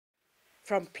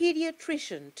From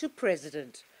paediatrician to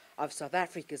president of South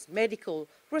Africa's Medical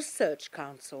Research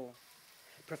Council,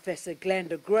 Professor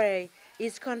Glenda Gray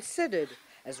is considered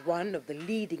as one of the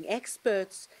leading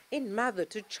experts in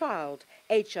mother-to-child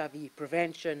HIV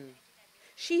prevention.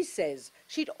 She says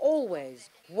she'd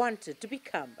always wanted to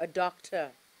become a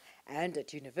doctor, and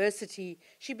at university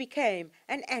she became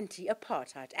an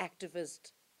anti-apartheid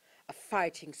activist, a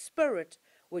fighting spirit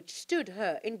which stood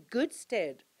her in good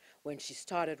stead when she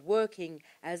started working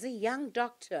as a young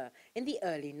doctor in the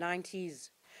early 90s,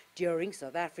 during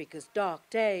South Africa's dark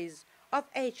days of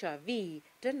HIV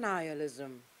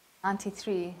denialism.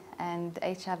 93 and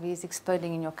HIV is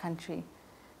exploding in your country,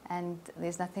 and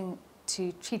there's nothing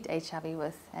to treat HIV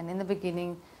with. And in the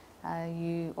beginning,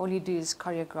 all you do is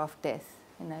choreograph death.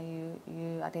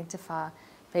 You identify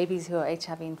babies who are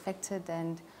HIV infected,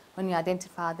 and when you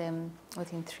identify them,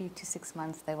 within 3 to 6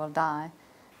 months they will die,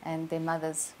 and their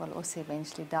mothers will also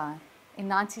eventually die. In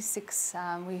 96,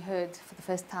 we heard for the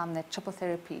first time that triple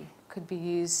therapy could be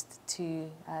used to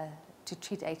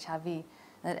treat HIV,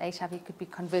 that HIV could be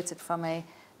converted from a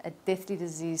deathly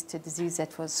disease to a disease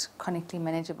that was chronically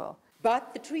manageable.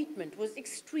 But the treatment was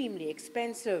extremely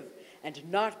expensive and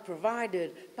not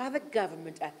provided by the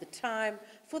government at the time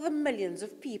for the millions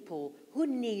of people who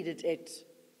needed it.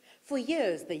 For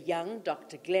years, the young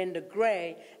Dr. Glenda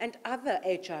Gray and other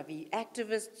HIV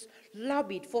activists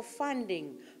lobbied for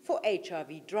funding for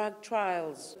HIV drug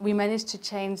trials. We managed to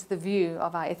change the view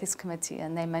of our ethics committee,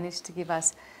 and they managed to give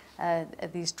us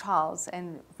these trials,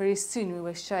 and very soon we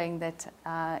were showing that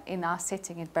in our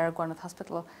setting at Baragwanath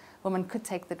Hospital, women could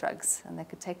take the drugs, and they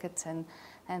could take it,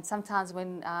 and sometimes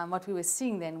when what we were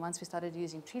seeing then, once we started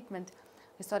using treatment,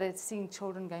 we started seeing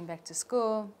children going back to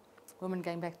school, women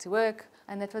going back to work,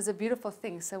 and that was a beautiful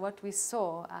thing. So what we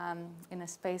saw in a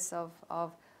space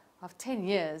of 10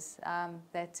 years,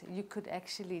 that you could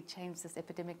actually change this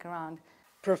epidemic around.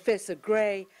 Professor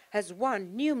Gray has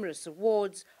won numerous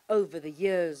awards over the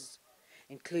years,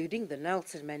 including the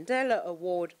Nelson Mandela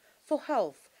Award for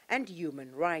Health and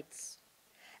Human Rights,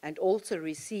 and also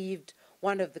received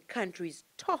one of the country's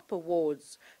top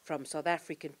awards from South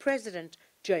African President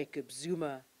Jacob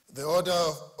Zuma. The Order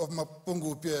of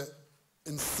Mapungubwe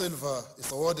in silver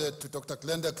is awarded to Dr.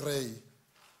 Glenda Gray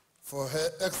for her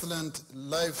excellent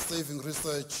life-saving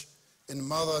research in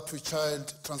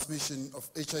mother-to-child transmission of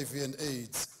HIV and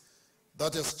AIDS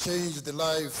that has changed the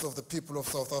lives of the people of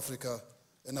South Africa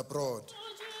and abroad.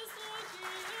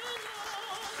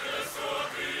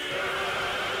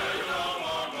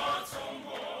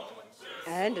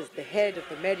 And as the head of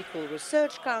the Medical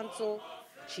Research Council,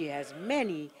 she has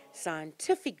many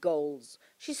scientific goals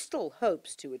she still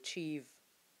hopes to achieve.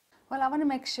 Well, I want to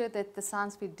make sure that the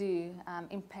science we do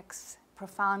impacts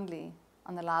profoundly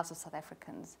on the lives of South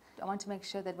Africans. I want to make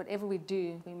sure that whatever we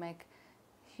do, we make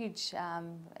huge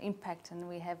impact, and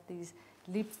we have these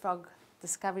leapfrog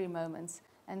discovery moments.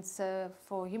 And so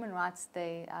for Human Rights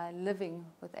Day, living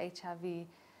with HIV,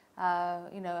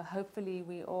 hopefully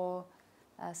we all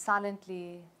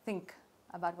silently think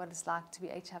about what it's like to be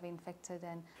HIV infected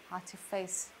and how to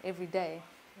face every day.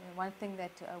 One thing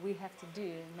that we have to do,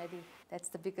 and maybe that's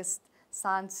the biggest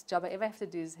science job I ever have to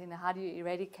do, is how do you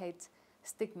eradicate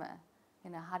stigma?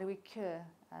 How do we cure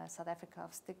South Africa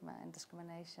of stigma and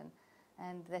discrimination?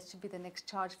 And that should be the next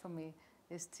charge for me,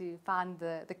 is to find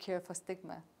the cure for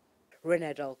stigma.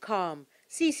 Renadal Calm,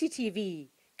 CCTV,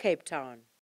 Cape Town.